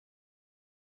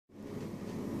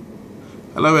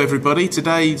Hello everybody,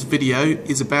 today's video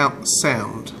is about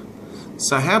sound.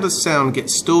 So how does sound get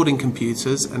stored in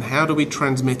computers and how do we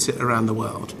transmit it around the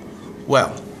world?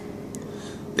 Well,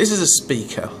 this is a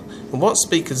speaker, and what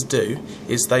speakers do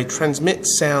is they transmit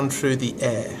sound through the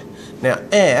air. Now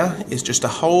air is just a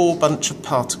whole bunch of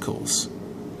particles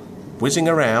whizzing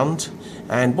around,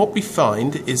 and what we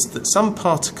find is that some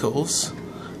particles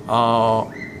are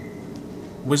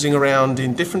whizzing around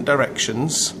in different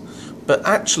directions. But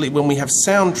actually, when we have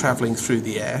sound travelling through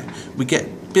the air, we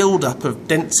get build-up of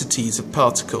densities of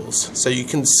particles. So you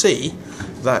can see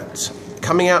that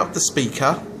coming out of the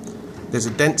speaker, there's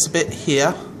a dense bit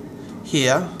here,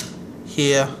 here,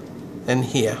 here, and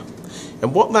here.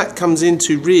 And what that comes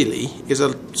into really is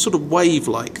a sort of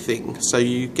wave-like thing. So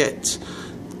you get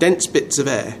dense bits of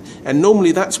air. And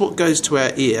normally that's what goes to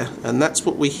our ear, and that's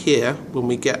what we hear when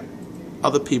we get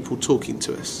other people talking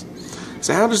to us.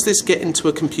 So how does this get into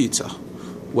a computer?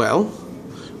 Well,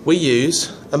 we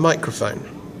use a microphone.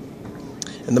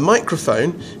 And the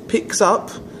microphone picks up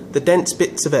the dense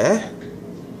bits of air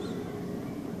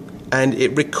and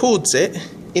it records it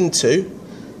into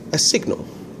a signal.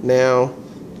 Now,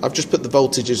 I've just put the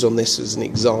voltages on this as an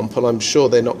example. I'm sure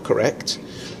they're not correct,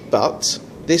 but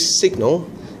this signal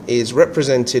is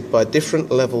represented by different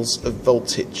levels of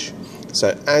voltage.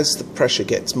 So as the pressure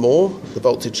gets more, the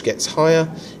voltage gets higher,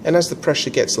 and as the pressure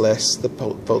gets less, the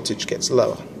voltage gets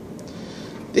lower.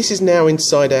 This is now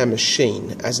inside our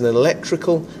machine as an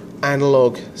electrical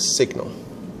analog signal.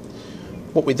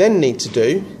 What we then need to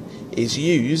do is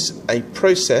use a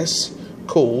process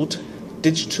called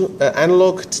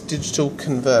analog to digital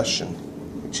conversion,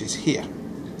 which is here.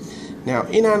 Now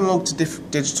in analog to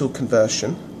digital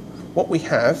conversion, what we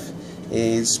have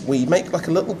is we make like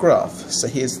a little graph. So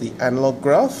here's the analog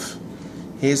graph,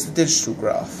 here's the digital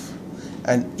graph,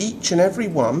 and each and every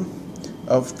one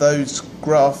of those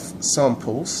graph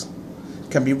samples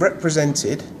can be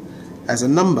represented as a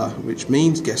number, which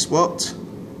means, guess what?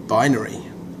 Binary.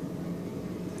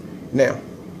 Now,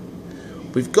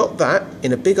 we've got that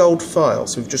in a big old file,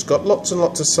 so we've just got lots and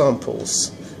lots of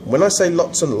samples. When I say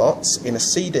lots and lots, in a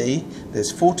CD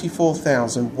there's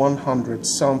 44,100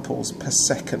 samples per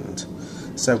second.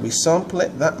 So we sample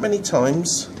it that many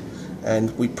times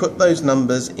and we put those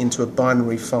numbers into a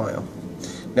binary file.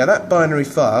 Now that binary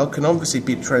file can obviously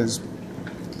be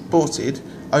transported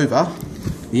over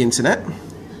the internet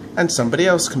and somebody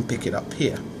else can pick it up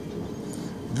here.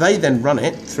 They then run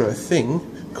it through a thing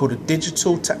called a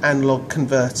digital to analog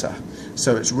converter.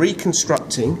 So it's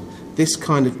reconstructing this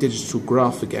kind of digital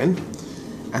graph again,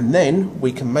 and then we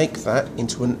can make that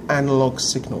into an analog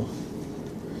signal.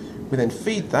 We then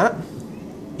feed that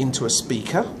into a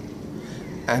speaker,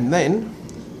 and then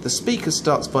the speaker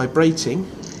starts vibrating,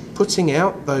 putting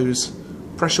out those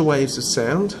pressure waves of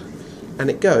sound, and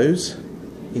it goes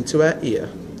into our ear.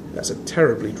 That's a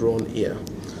terribly drawn ear.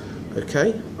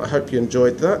 Okay, I hope you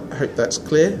enjoyed that. I hope that's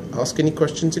clear. Ask any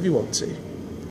questions if you want to.